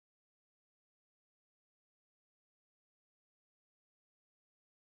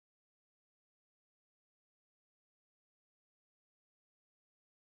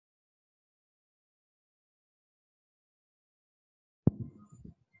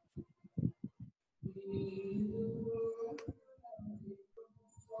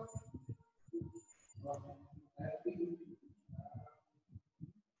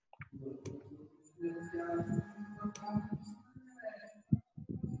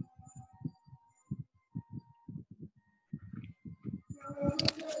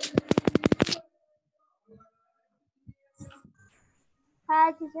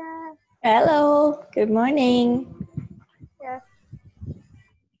teacher. Hello, good morning. Yeah.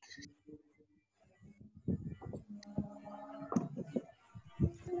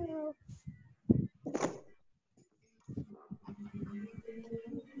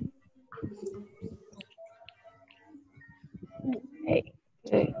 Hey,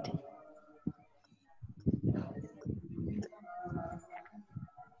 good.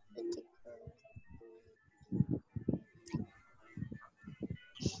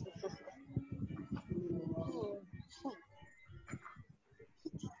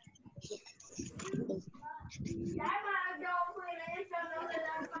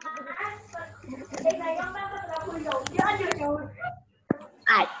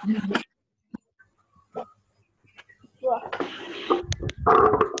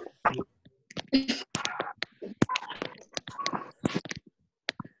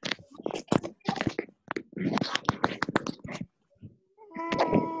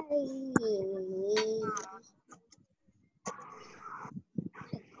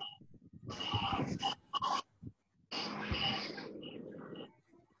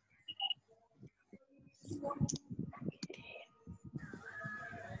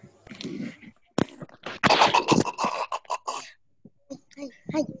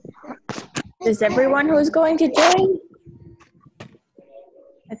 Is everyone who's going to join?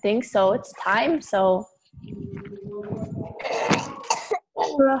 I think so. It's time, so.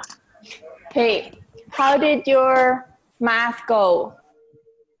 Hey, how did your math go?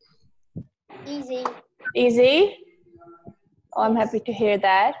 Easy. Easy? Oh, I'm happy to hear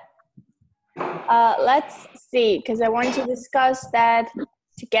that. Let's see, because I want to discuss that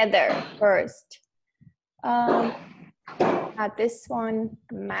together first. Not this one,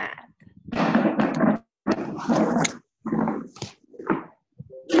 math.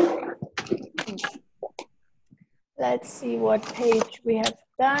 Let's see what page we have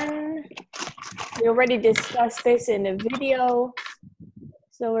done. We already discussed this in the video.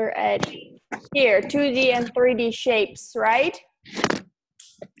 So we're at here, 2D and 3D shapes, right?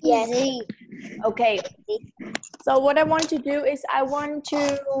 Yes. Okay. So what I want to do is I want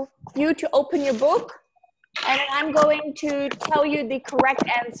you to open your book, and I'm going to tell you the correct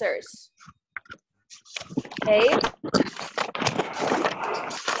answers. Okay?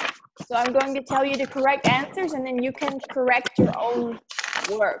 So I'm going to tell you the correct answers, and then you can correct your own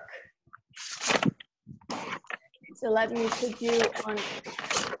work. So let me put you on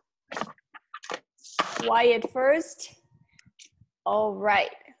quiet first. All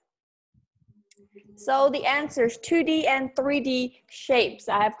right. So the answers, 2D and 3D shapes.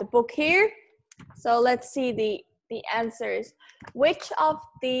 I have the book here. So let's see the answers. Which of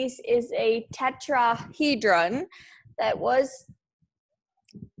these is a tetrahedron? That was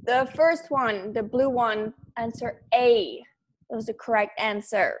the first one, the blue one, answer A. That was the correct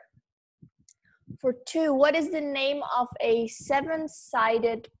answer. For 2, what is the name of a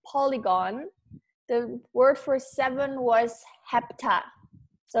 7-sided polygon? The word for 7 was hepta.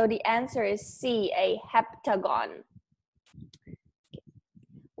 So the answer is C, a heptagon.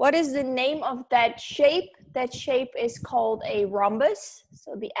 What is the name of that shape? That shape is called a rhombus.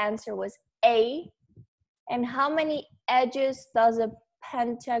 So the answer was A. And how many edges does a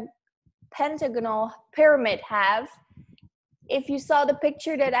pentagonal pyramid have? If you saw the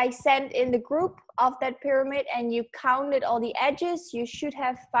picture that I sent in the group of that pyramid and you counted all the edges, you should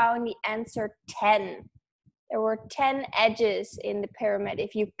have found the answer 10. There were 10 edges in the pyramid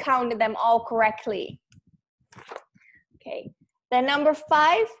if you counted them all correctly. Okay, then number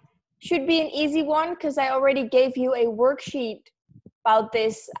 5 should be an easy one because I already gave you a worksheet about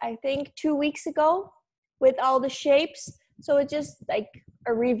this, I think 2 weeks ago with all the shapes. So it's just like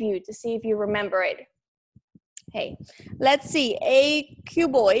a review to see if you remember it. Okay, let's see. A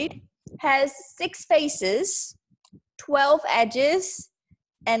cuboid has 6 faces, 12 edges,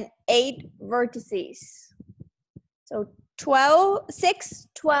 and 8 vertices. So 6,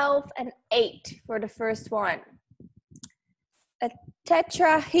 12, and 8 for the first one. A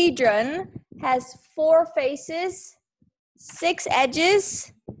tetrahedron has 4 faces, 6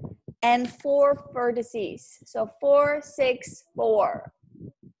 edges, and 4 vertices. So 4, 6, 4.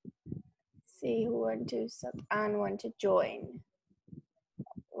 See who want to join.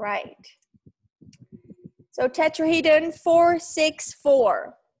 Right. So tetrahedron 4, 6,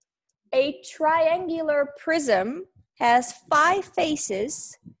 4. A triangular prism has 5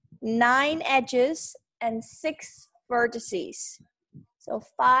 faces, 9 edges, and 6 vertices. So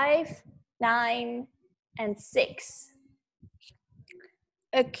 5, 9, and 6.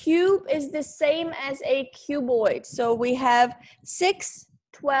 A cube is the same as a cuboid. So we have 6,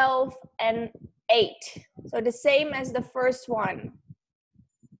 12, and 8. So the same as the first one.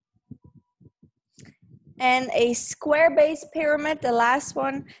 And a square-based pyramid, the last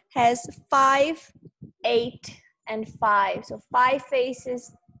one, has 5, 8, and 5. So 5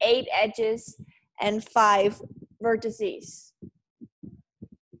 faces, 8 edges, and 5 vertices.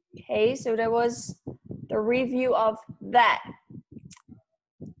 Okay, so that was the review of that.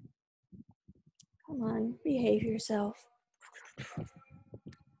 Come on, behave yourself.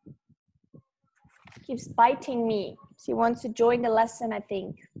 Keeps biting me. She wants to join the lesson, I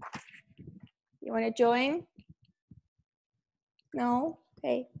think. You want to join? No?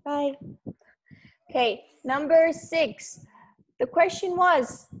 Okay, bye. Okay, number 6. The question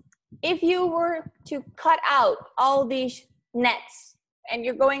was, if you were to cut out all these nets and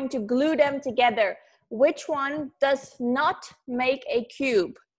you're going to glue them together, which one does not make a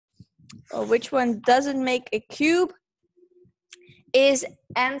cube? Or which one doesn't make a cube? Is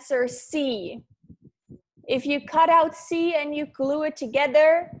answer C. If you cut out C and you glue it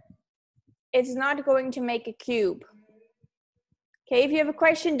together, it's not going to make a cube. Okay, if you have a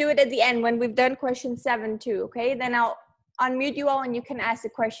question, do it at the end when we've done question 7 too, okay? Then I'll unmute you all and you can ask a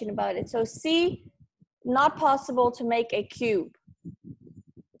question about it. So C, not possible to make a cube.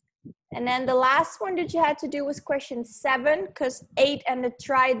 And then the last one that you had to do was question 7, because 8 and the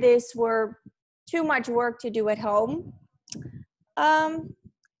try this were too much work to do at home.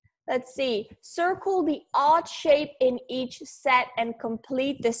 Let's see, circle the odd shape in each set and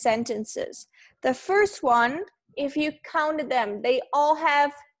complete the sentences. The first one, if you counted them, they all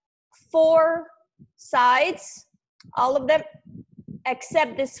have 4 sides, all of them,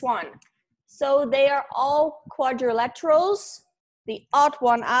 except this one. So they are all quadrilaterals. The odd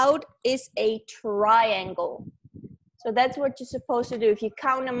one out is a triangle. So that's what you're supposed to do. If you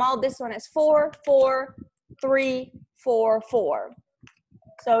count them all, this one has 4, 4, 3, 4, 4.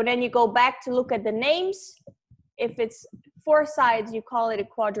 So then you go back to look at the names. If it's 4 sides, you call it a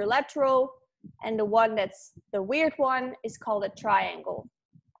quadrilateral. And the one that's the weird one is called a triangle.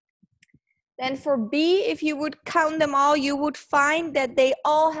 Then for B, if you would count them all, you would find that they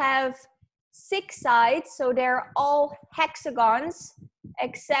all have 6 sides. So they're all hexagons,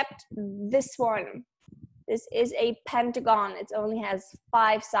 except this one. This is a pentagon. It only has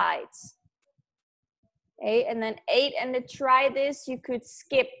 5 sides. Okay, and then 8 and the try this you could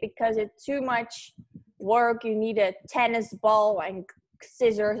skip because it's too much work. You need a tennis ball and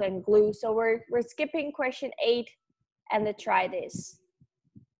scissors and glue. So we're skipping question 8 and the try this.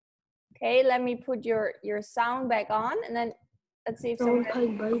 Okay, let me put your sound back on and then let's see if someone has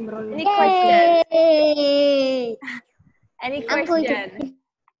any question. Any question?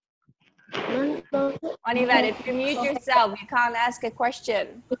 Onivet, if you mute yourself, you can't ask a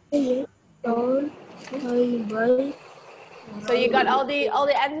question. So you got all the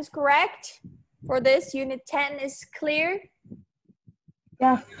answers correct for this? Unit 10 is clear?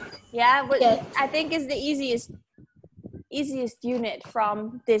 Yeah. Yeah, but Yeah. I think it's the easiest unit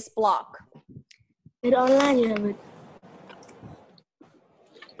from this block. It's online, you have it.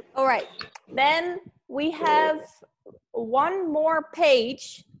 All right, then we have one more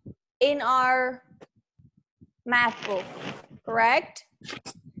page in our math book, correct?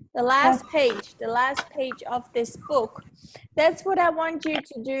 The last page of this book. That's what I want you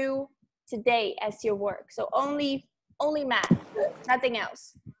to do today as your work. So only math, nothing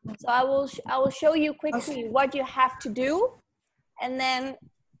else. So I will show you quickly what you have to do, and then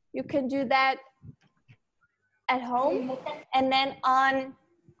you can do that at home. And then on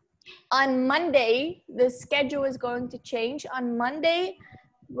Monday, the schedule is going to change. On Monday,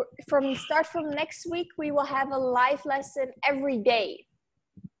 from next week, we will have a live lesson every day.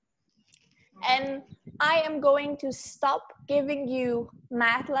 And I am going to stop giving you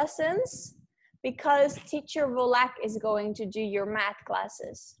math lessons because teacher Volak is going to do your math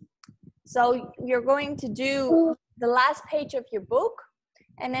classes. So you're going to do the last page of your book.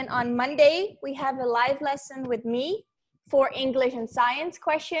 And then on Monday, we have a live lesson with me for English and science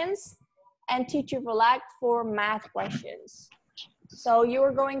questions and teacher Volak for math questions. So you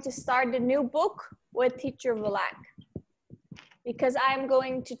are going to start the new book with teacher Volak, because I'm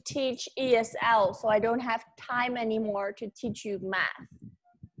going to teach ESL, so I don't have time anymore to teach you math.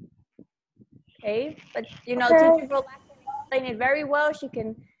 Okay, but you know, teacher Volak can explain it very well. She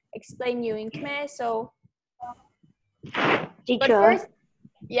can explain you in Khmer, so. Teacher, but first,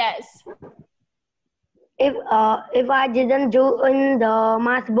 yes. If I didn't do in the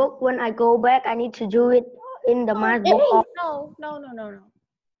math book, when I go back, I need to do it in the math book. No.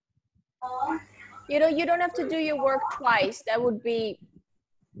 You don't have to do your work twice. That would be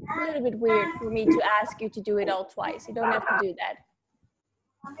a little bit weird for me to ask you to do it all twice. You don't have to do that.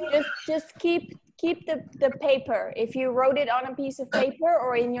 Just keep keep the paper. If you wrote it on a piece of paper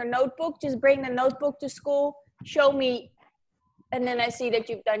or in your notebook, just bring the notebook to school, show me, and then I see that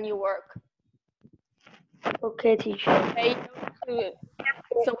you've done your work. Okay, teacher. Okay, you don't have to,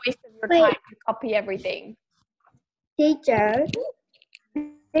 it's a waste of your time to copy everything. Teacher,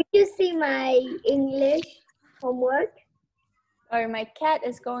 did you see my English homework? Or my cat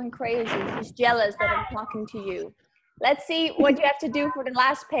is going crazy. She's jealous that I'm talking to you. Let's see what you have to do for the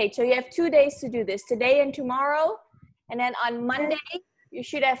last page. So you have 2 days to do this, today and tomorrow. And then on Monday, you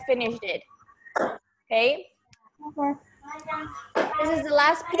should have finished it. Okay? This is the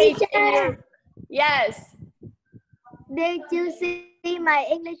last page in your, yes. Did you see my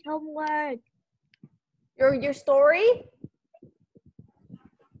English homework? Your story?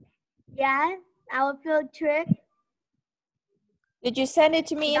 Yeah, our field trip. Did you send it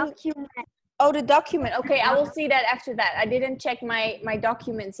to me in? Document. Oh, the document. Okay, I will see that after that. I didn't check my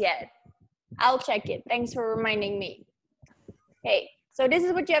documents yet. I'll check it. Thanks for reminding me. Okay, so this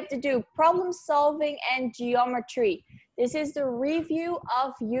is what you have to do. Problem solving and geometry. This is the review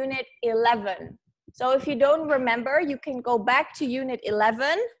of Unit 11. So if you don't remember, you can go back to Unit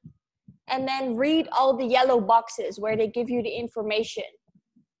 11 and then read all the yellow boxes where they give you the information.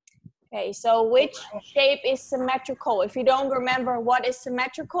 Okay, so which shape is symmetrical? If you don't remember what is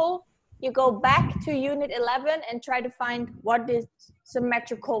symmetrical, you go back to Unit 11 and try to find what does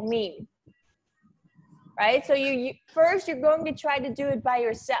symmetrical mean. Right, so first you're going to try to do it by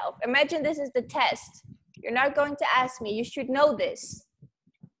yourself. Imagine this is the test. You're not going to ask me, you should know this.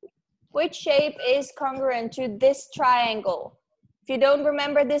 Which shape is congruent to this triangle? If you don't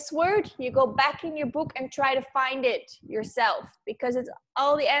remember this word, you go back in your book and try to find it yourself because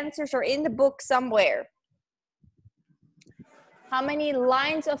all the answers are in the book somewhere. How many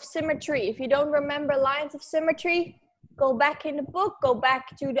lines of symmetry? If you don't remember lines of symmetry, go back in the book, go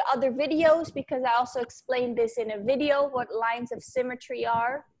back to the other videos because I also explained this in a video, what lines of symmetry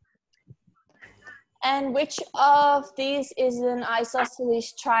are. And which of these is an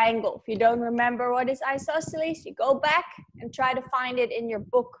isosceles triangle? If you don't remember what is isosceles, you go back and try to find it in your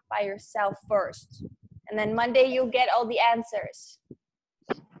book by yourself first. And then Monday you'll get all the answers.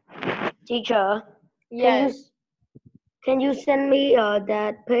 Teacher, Yes. can you send me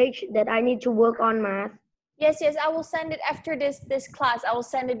that page that I need to work on math? Yes, I will send it after this class. I will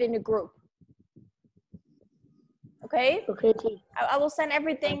send it in the group. Okay? Okay, teacher. I will send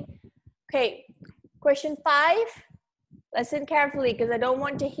everything. Okay, question 5. Listen carefully because I don't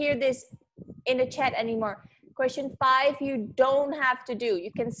want to hear this in the chat anymore. Question 5, you don't have to do.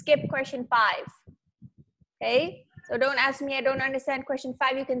 You can skip question 5. Okay? So don't ask me, I don't understand question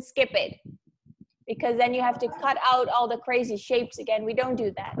 5. You can skip it. Because then you have to cut out all the crazy shapes again. We don't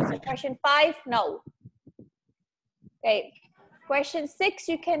do that. So question 5, no. Okay, question 6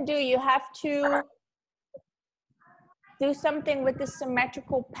 you can do. You have to do something with the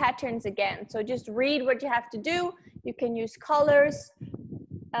symmetrical patterns again. So just read what you have to do. You can use colors.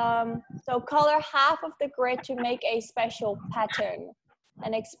 So color half of the grid to make a special pattern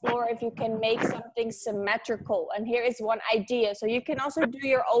and explore if you can make something symmetrical. And here is one idea. So you can also do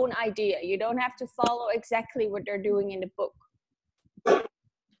your own idea. You don't have to follow exactly what they're doing in the book.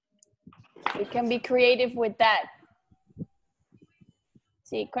 You can be creative with that.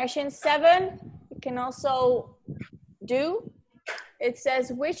 See, question 7, you can also do. It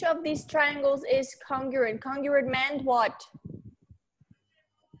says, which of these triangles is congruent? Congruent meant what?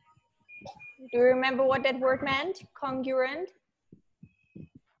 Do you remember what that word meant? Congruent?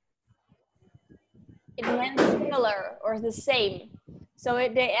 It meant similar or the same. So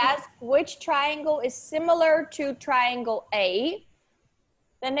they ask which triangle is similar to triangle A.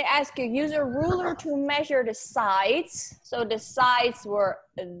 Then they ask you, use a ruler to measure the sides. So the sides were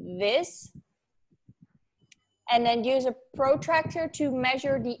this. And then use a protractor to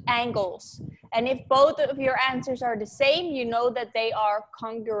measure the angles. And if both of your answers are the same, you know that they are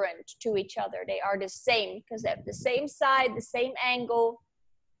congruent to each other. They are the same because they have the same side, the same angle.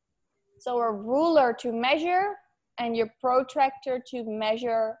 So a ruler to measure and your protractor to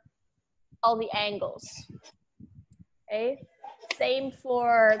measure all the angles. Okay. Same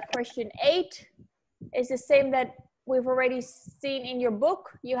for question 8. It's the same that we've already seen in your book.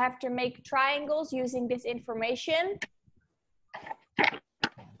 You have to make triangles using this information.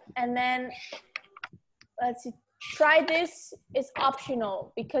 And then let's see, try this is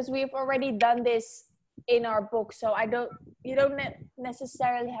optional because we've already done this in our book. So you don't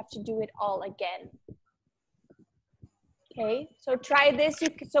necessarily have to do it all again. Okay, so try this.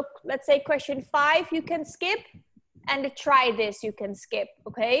 So let's say question 5 you can skip, and the try this you can skip,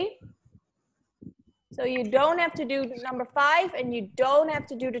 okay? So you don't have to do number 5 and you don't have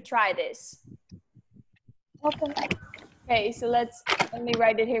to do the try this. Okay, so let me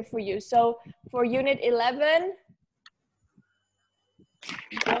write it here for you. So for unit 11,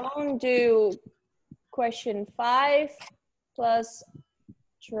 don't do question 5 plus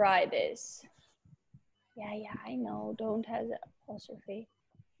try this. Yeah, I know, don't have the apostrophe.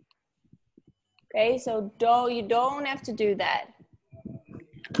 Okay, so you don't have to do that.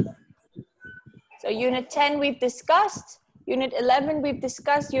 So unit 10 we've discussed. Unit 11 we've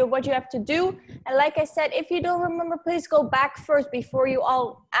discussed what you have to do. And like I said, if you don't remember, please go back first before you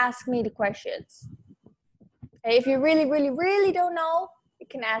all ask me the questions. Okay, if you really don't know, you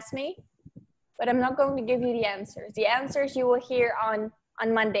can ask me. But I'm not going to give you the answers. The answers you will hear on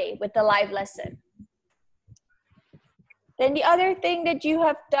Monday with the live lesson. Then the other thing that you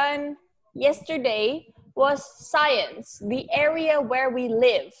have done yesterday was science, the area where we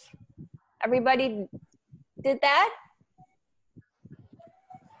live. Everybody did that?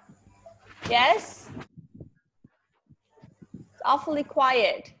 Yes? It's awfully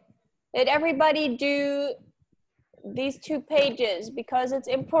quiet. Did everybody do these 2 pages? Because it's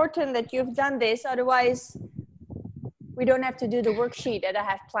important that you've done this, otherwise we don't have to do the worksheet that I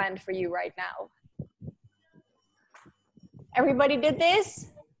have planned for you right now. Everybody did this?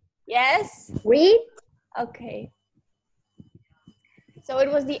 Yes? Read. Okay. So it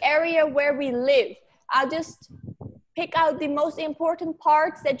was the area where we live. I'll just pick out the most important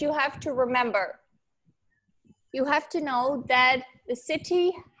parts that you have to remember. You have to know that the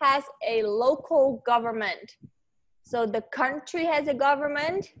city has a local government. So the country has a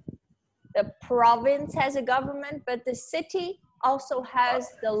government, the province has a government, but the city also has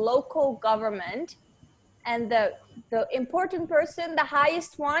the local government. And the important person, the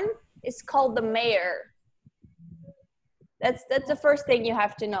highest one, is called the mayor. That's the first thing you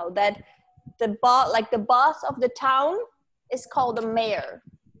have to know, that the boss of the town is called the mayor.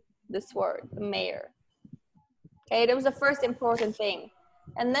 This word, the mayor. Okay, that was the first important thing.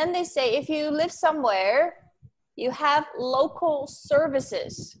 And then they say if you live somewhere, you have local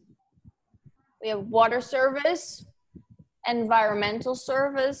services. We have water service, environmental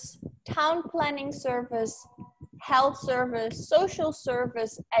service, town planning service, health service, social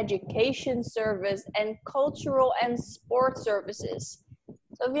service, education service, and cultural and sports services.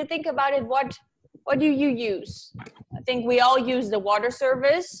 So if you think about it, what do you use? I think we all use the water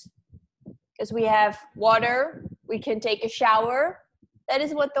service because we have water, we can take a shower. That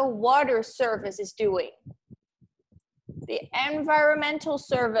is what the water service is doing. The environmental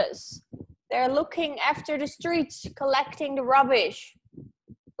service, they're looking after the streets, collecting the rubbish.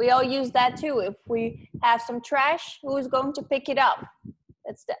 We all use that too. If we have some trash, who is going to pick it up?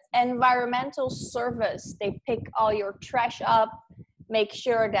 That's the environmental service. They pick all your trash up, make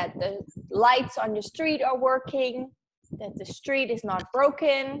sure that the lights on the street are working, that the street is not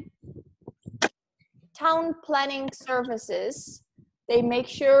broken. Town planning services, they make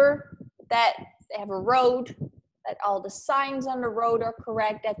sure that they have a road, that all the signs on the road are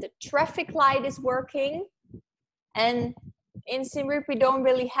correct, that the traffic light is working. And in Siem Reap, we don't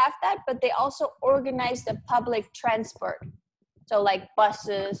really have that, but they also organize the public transport. So like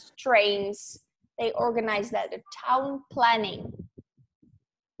buses, trains, they organize that, the town planning.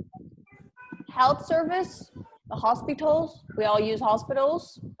 Health service, the hospitals, we all use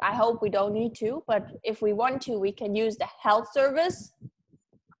hospitals. I hope we don't need to, but if we want to, we can use the health service.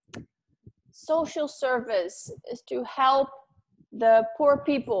 Social service is to help the poor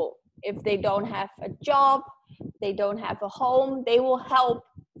people. If they don't have a job, they don't have a home, they will help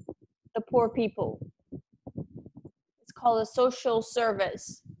the poor people. It's called a social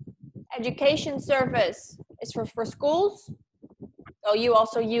service. Education service is for schools. So you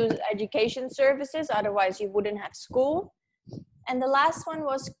also use education services, otherwise you wouldn't have school. And the last one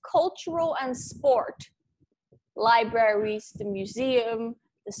was cultural and sport. Libraries, the museum,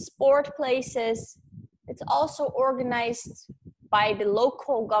 the sport places. It's also organized by the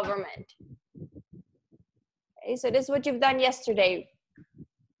local government. Okay, so this is what you've done yesterday.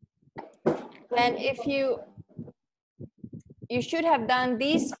 And if you should have done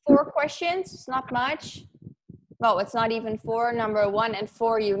these 4 questions, it's not much. No, it's not even 4. Number 1 and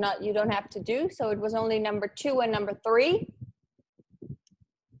 4 you don't have to do. So it was only number 2 and number 3.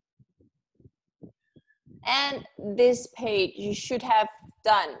 And this page you should have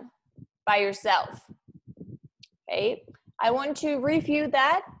done by yourself. Okay, I want to review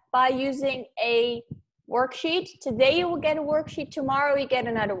that by using a worksheet. Today you will get a worksheet, tomorrow you get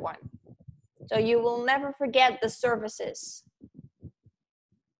another one. So you will never forget the services.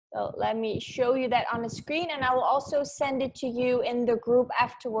 So let me show you that on the screen, and I will also send it to you in the group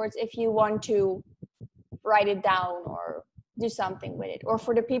afterwards if you want to write it down or do something with it. Or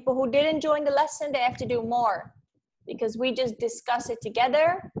for the people who didn't join the lesson, they have to do more, because we just discuss it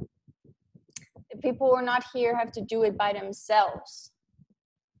together. The people who are not here have to do it by themselves.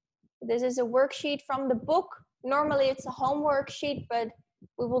 This is a worksheet from the book. Normally it's a homework sheet, but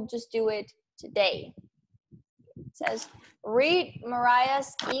we will just do it today. It says, read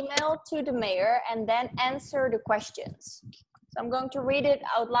Mariah's email to the mayor and then answer the questions. So I'm going to read it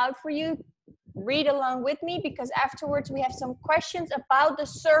out loud for you. Read along with me, because afterwards we have some questions about the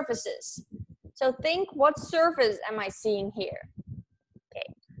services. So think, what service am I seeing here? Okay.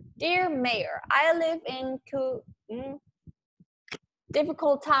 Dear Mayor, I live in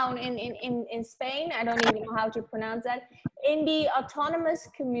difficult town in Spain. I don't even know how to pronounce that. In the autonomous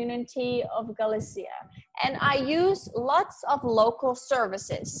community of Galicia. And I use lots of local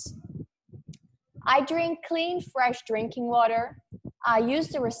services. I drink clean, fresh drinking water. I use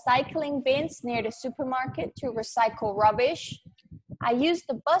the recycling bins near the supermarket to recycle rubbish. I use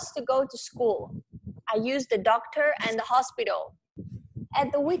the bus to go to school. I use the doctor and the hospital.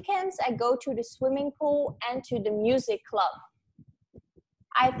 At the weekends, I go to the swimming pool and to the music club.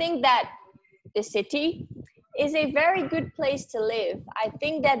 I think that the city is a very good place to live. I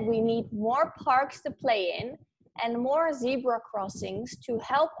think that we need more parks to play in and more zebra crossings to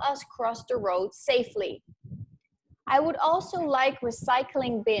help us cross the road safely. I would also like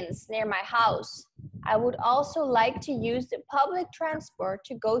recycling bins near my house. I would also like to use the public transport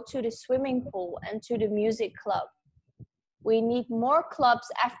to go to the swimming pool and to the music club. We need more clubs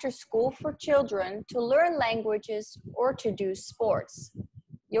after school for children to learn languages or to do sports.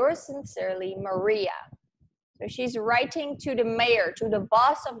 Yours sincerely, Maria. So she's writing to the mayor, to the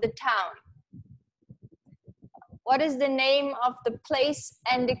boss of the town. What is the name of the place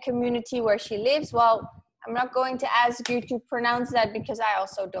and the community where she lives? Well, I'm not going to ask you to pronounce that because I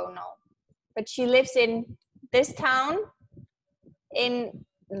also don't know. But she lives in this town, in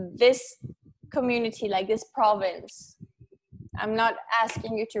this community, like this province. I'm not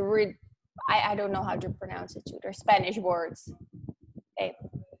asking you to read, I don't know how to pronounce it too. They're Spanish words. Okay.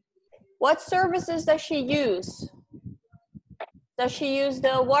 What services does she use? Does she use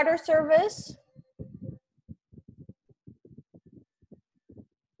the water service?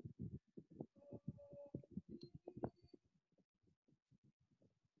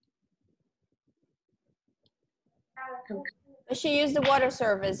 Does she use the water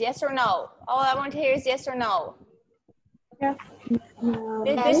service? Yes or no? All I want to hear is yes or no. Yeah.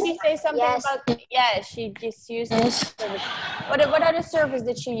 Did she say something about? Yeah, she just used the service. What other service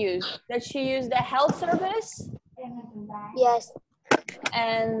did she use? Did she use the health service? Yes.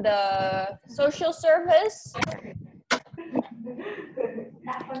 And the social service?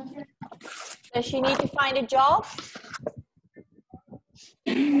 Does she need to find a job?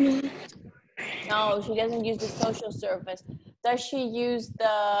 No, she doesn't use the social service. Does she use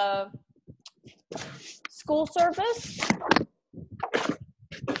the school service?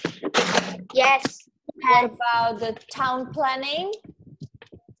 Yes. What about the town planning?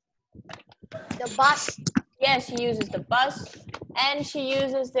 The bus. Yes, she uses the bus. And she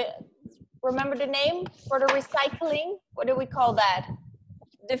uses the, remember the name for the recycling? What do we call that?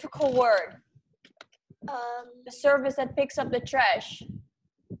 Difficult word. The service that picks up the trash.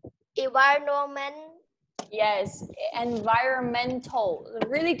 Environment. Yes, environmental. A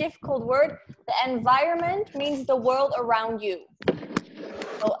really difficult word. The environment means the world around you.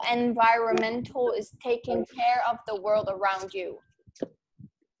 So environmental is taking care of the world around you.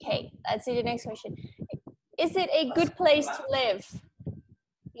 Okay, let's see the next question. Is it a good place to live?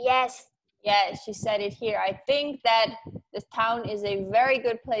 Yes. Yes, she said it here. I think that the town is a very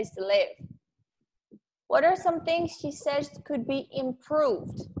good place to live. What are some things she says could be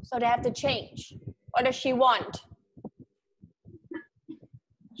improved? So they have to change. What does she want?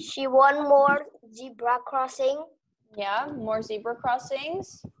 She want more zebra crossing. Yeah, more zebra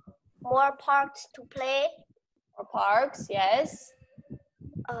crossings. More parks to play. More parks, yes.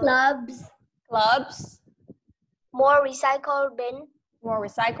 Clubs. Clubs. More recycle bin. More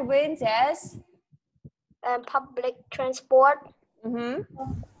recycle bins, yes. And public transport.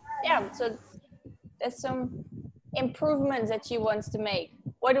 Yeah, so there's some improvements that she wants to make.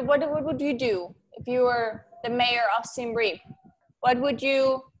 What would you do if you were the mayor of Siem Reap? What would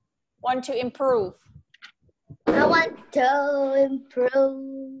you want to improve? I want to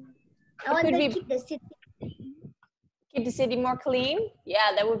improve. I want to keep the city. Keep the city more clean?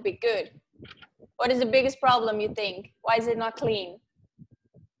 Yeah, that would be good. What is the biggest problem, you think? Why is it not clean?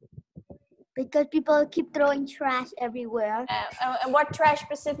 Because people keep throwing trash everywhere. And what trash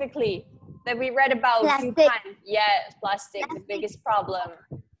specifically that we read about a few Plastic. times? Yes, plastic, the biggest problem.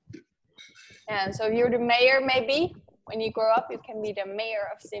 And so you're the mayor, maybe? when you grow up, you can be the mayor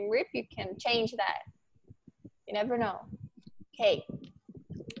of Siem Reap. You can change that. You never know. Okay.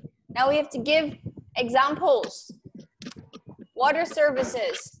 Now we have to give examples. Water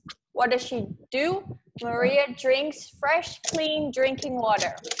services. What does she do? Maria drinks fresh, clean drinking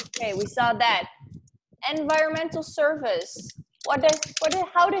water. Okay, we saw that. Environmental service.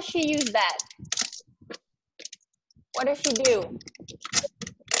 How does she use that? What does she do?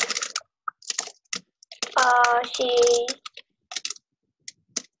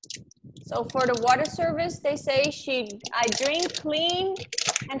 So for the water service, they say I drink clean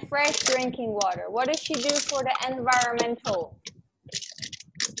and fresh drinking water. What does she do for the environmental?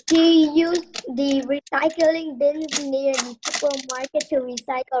 She used the recycling bins near the supermarket to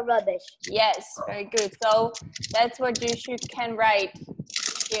recycle rubbish. Yes, very good. So that's what you can write.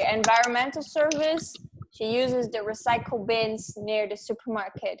 Here, environmental service, she uses the recycle bins near the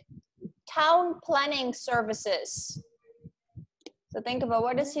supermarket. Town planning services. So think about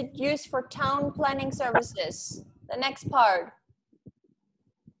what does it use for town planning services? The next part.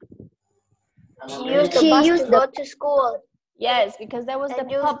 She used the bus to go to school. Yes, because that was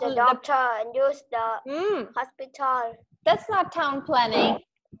and use the doctor and use the hospital. That's not town planning.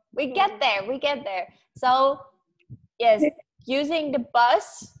 We get there. So yes, using the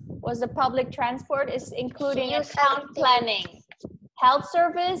bus was the public transport is including a town planning. Health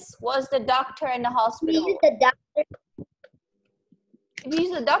service was the doctor and the hospital. We use the doctor. If you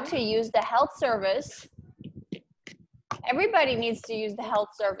use the doctor, you use the health service. Everybody needs to use the health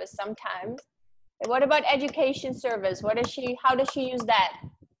service sometimes. Okay, what about education service? How does she use that?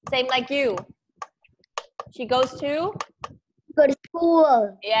 Same like you. She goes to? Go to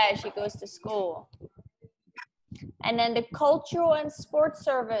school. Yeah, she goes to school. And then the cultural and sports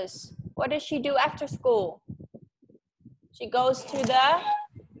service. What does she do after school? She goes to the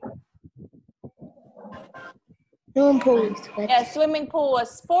swimming pool. Yeah, swimming pool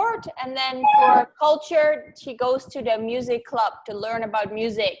was sport, and then for culture, she goes to the music club to learn about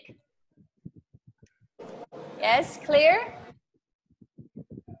music. Yes, clear?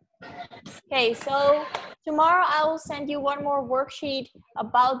 Okay, so tomorrow I will send you one more worksheet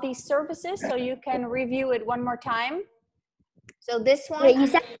about these services so you can review it one more time. So this one. Wait, you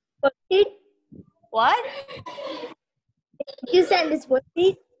sent this worksheet? What? You send this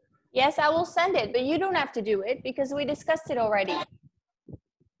worksheet? Yes, I will send it, but you don't have to do it because we discussed it already.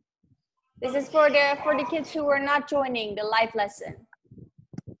 This is for the kids who are not joining the live lesson.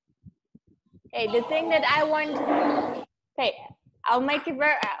 Okay, the thing that I want, okay, I'll make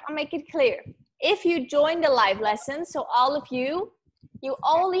it clear. If you join the live lesson, so all of you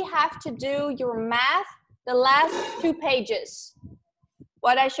only have to do your math, the last 2 pages.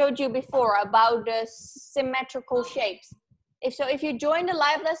 What I showed you before about the symmetrical shapes. If you join the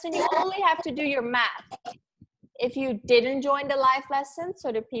live lesson, you only have to do your math. If you didn't join the live lesson,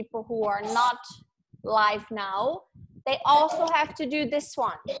 so the people who are not live now, they also have to do this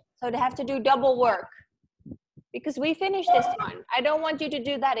one. So they have to do double work because we finished this one. I don't want you to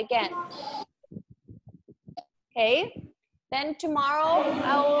do that again. Okay, then tomorrow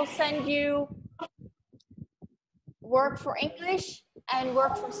I will send you work for English and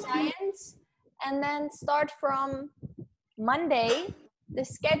work for science, and then start from Monday, the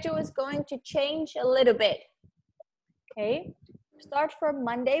schedule is going to change a little bit. Okay, start from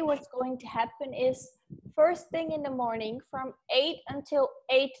Monday, what's going to happen is first thing in the morning from 8 until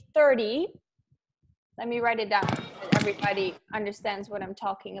 8:30. Let me write it down so that everybody understands what I'm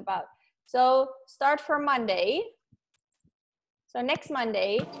talking about. So start from Monday. So next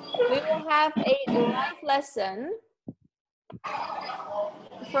Monday, we will have a live lesson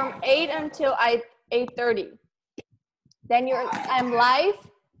from 8 until 8:30. Then I'm live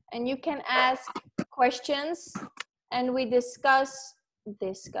and you can ask questions and we discuss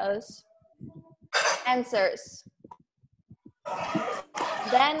answers.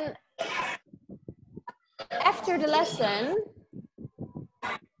 Then after the lesson,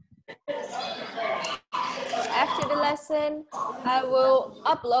 I will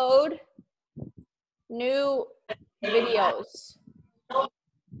upload new videos.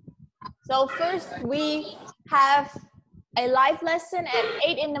 So first we have a live lesson at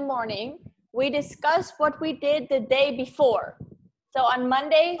 8 in the morning. We discuss what we did the day before. So on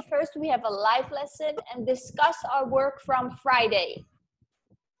Monday, first we have a live lesson and discuss our work from Friday.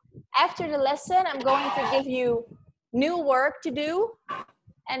 After the lesson, I'm going to give you new work to do,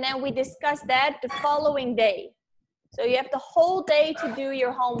 and then we discuss that the following day. So you have the whole day to do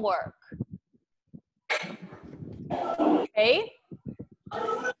your homework. Okay?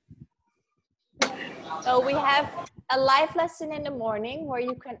 So we have a live lesson in the morning where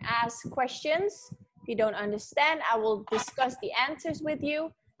you can ask questions. If you don't understand, I will discuss the answers with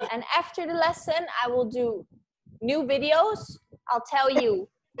you. And after the lesson, I will do new videos. I'll tell you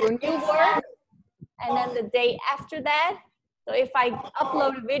your new work. And then the day after that, so if I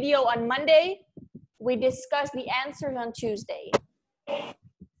upload a video on Monday, we discuss the answers on Tuesday.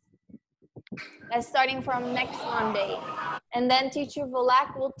 That's starting from next Monday. And then teacher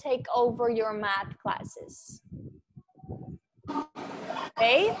Volak will take over your math classes.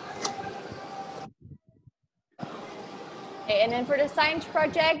 Okay? Okay, and then for the science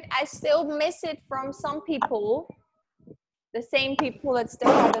project, I still miss it from some people. The same people that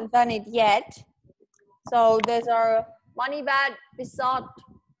still haven't done it yet. So there's our Manivat, Bisot,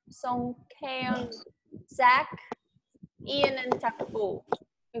 Song Kaeon, Zach, Ian, and Takfu.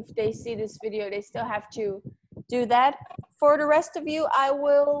 If they see this video, they still have to do that. For the rest of you, I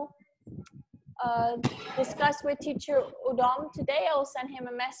will discuss with teacher Udom today. I will send him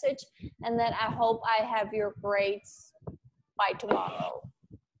a message, and then I hope I have your grades by tomorrow.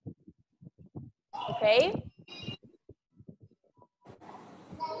 Okay?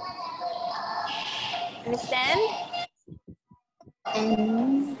 Understand?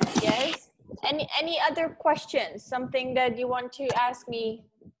 Yes. Any other questions? Something that you want to ask me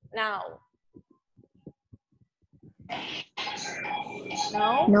now?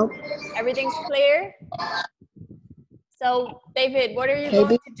 No? Nope. Everything's clear? So, David, what are you going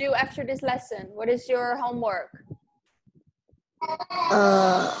to do after this lesson? What is your homework?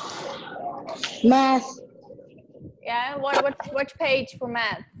 Math. Yeah, which page for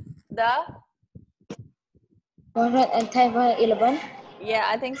math? The? 110, 111. Yeah,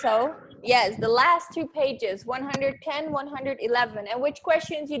 I think so. Yes, the last two pages, 110, 111. And which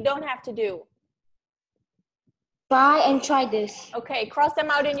questions you don't have to do? Try this. Okay, cross them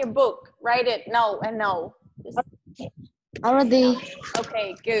out in your book. Write it no and no. Already.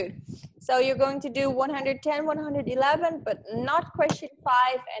 Okay, good. So you're going to do 110, 111, but not question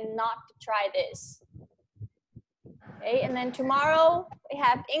 5 and not to try this. Okay, and then tomorrow we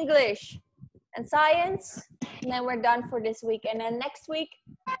have English and science, and then we're done for this week. And then next week,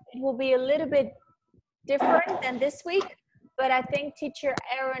 it will be a little bit different than this week, but I think teacher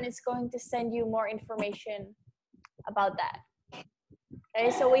Aaron is going to send you more information about that.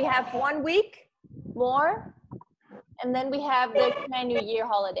 Okay, so we have 1 week more, and then we have the Khmer New Year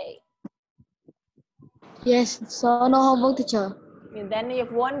holiday. Yes, so no homework, teacher. And then you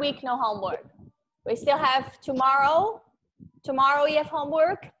have 1 week, no homework. We still have tomorrow. Tomorrow you have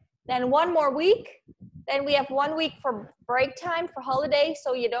homework. Then 1 more week. Then we have 1 week for break time, for holiday,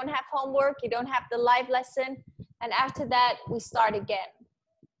 so you don't have homework, you don't have the live lesson. And after that, we start again.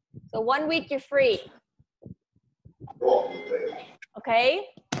 So 1 week you're free. Okay?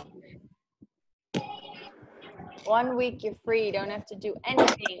 1 week you're free, you don't have to do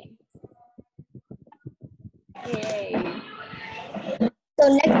anything. Yay. So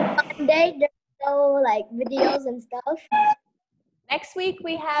next Monday, there's no like videos and stuff. Next week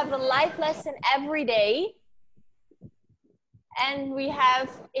we have a live lesson every day. And we have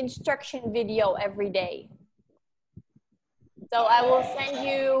instruction video every day. So I will send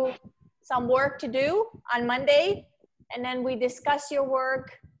you some work to do on Monday, and then we discuss your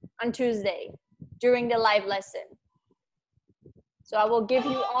work on Tuesday during the live lesson. So I will give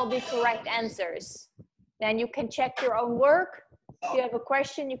you all the correct answers. Then you can check your own work. If you have a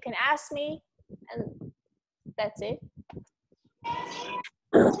question, you can ask me, and that's it.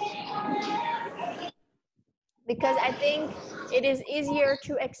 Because I think it is easier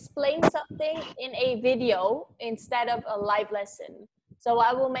to explain something in a video instead of a live lesson. So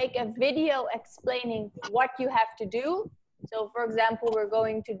I will make a video explaining what you have to do. So for example, we're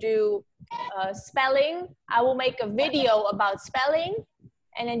going to do spelling. I will make a video about spelling,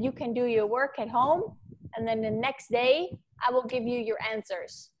 and then you can do your work at home. And then the next day, I will give you your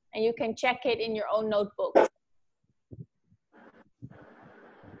answers, and you can check it in your own notebook.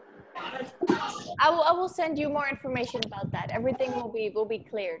 I will send you more information about that. Everything will be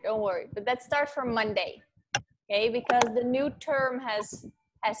clear. Don't worry. But that starts from Monday, okay? Because the new term has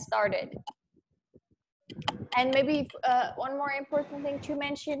started. And maybe one more important thing to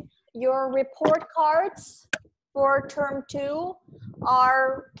mention: your report cards for term 2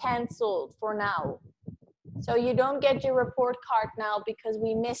 are canceled for now. So you don't get your report card now because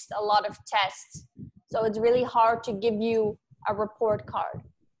we missed a lot of tests. So it's really hard to give you a report card.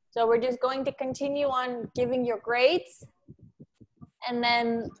 So we're just going to continue on giving your grades, and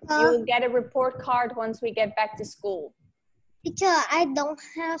then you will get a report card once we get back to school. Teacher, I don't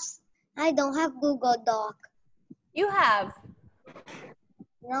have Google Doc. You have.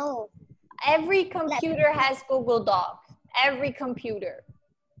 No. Every computer has Google Doc. Every computer.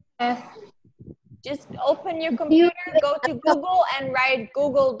 Just open your computer, go to Google and write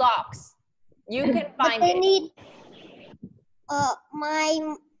Google Docs. You can But find they it. need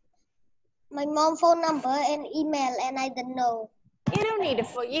my mom phone number and email, and I don't know. You don't need a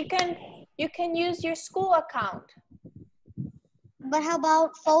phone. You can use your school account. But how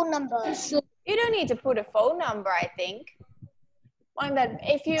about phone number? You don't need to put a phone number, I think.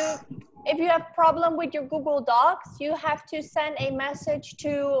 If you have problem with your Google Docs, you have to send a message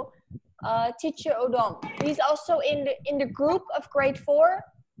to Teacher Odom. He's also in the group of grade 4.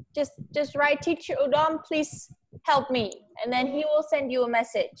 Just write, Teacher Odom, please help me, and then he will send you a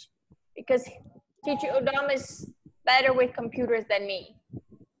message, because Teacher Odom is better with computers than me.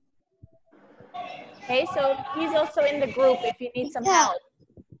 Okay, so he's also in the group if you need some help.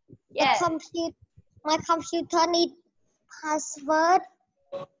 Yeah. My computer need password,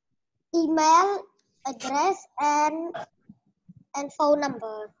 email address, and phone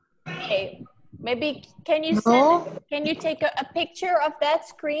number. Okay, maybe can you take a picture of that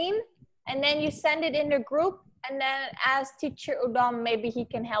screen, and then you send it in the group, and then ask Teacher Udom, maybe he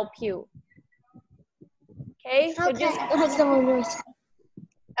can help you. Okay, so just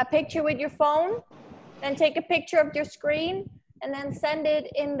a picture with your phone, then take a picture of your screen, and then send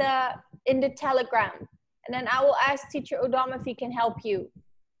it in the Telegram, and then I will ask Teacher Udom if he can help you.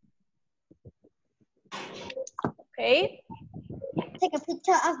 Okay. Take a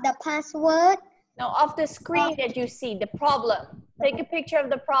picture of the password. No, of the screen that you see, the problem. Take a picture of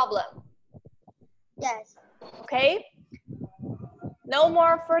the problem. Yes. Okay. No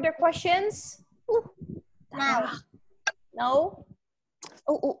more further questions? Now. No?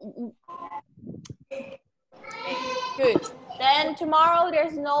 Okay, good. Then tomorrow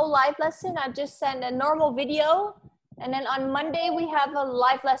there's no live lesson. I just send a normal video. And then on Monday we have a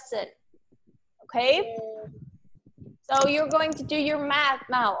live lesson. Okay? So you're going to do your math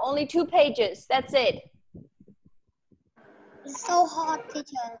now. Only 2 pages. That's it. It's so hard,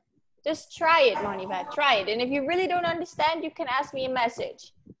 teacher. Just try it, Monivat. Try it. And if you really don't understand, you can ask me a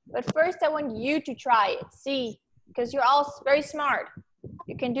message. But first, I want you to try it. See, because you're all very smart.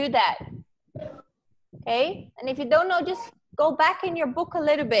 You can do that. Okay? And if you don't know, just go back in your book a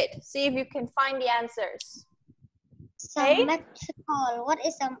little bit. See if you can find the answers. Okay? Symmetrical. What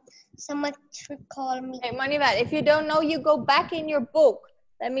is a symmetrical mean? Hey, Monivat, if you don't know, you go back in your book.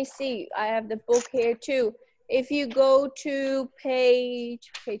 Let me see. I have the book here too. If you go to page,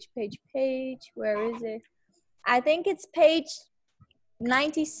 where is it? I think it's page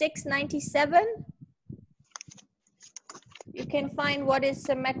 96, 97. You can find what is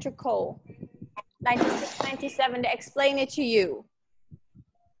symmetrical. 96, 97 to explain it to you.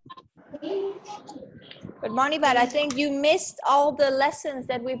 But Monivat, I think you missed all the lessons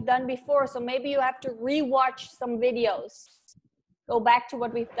that we've done before, so maybe you have to re-watch some videos. Go back to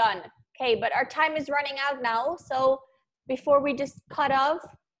what we've done. Okay, but our time is running out now, so before we just cut off,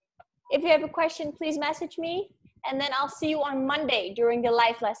 if you have a question, please message me, and then I'll see you on Monday during the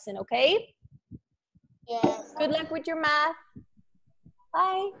live lesson, okay? Yes. Good luck with your math.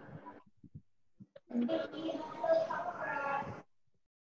 Bye.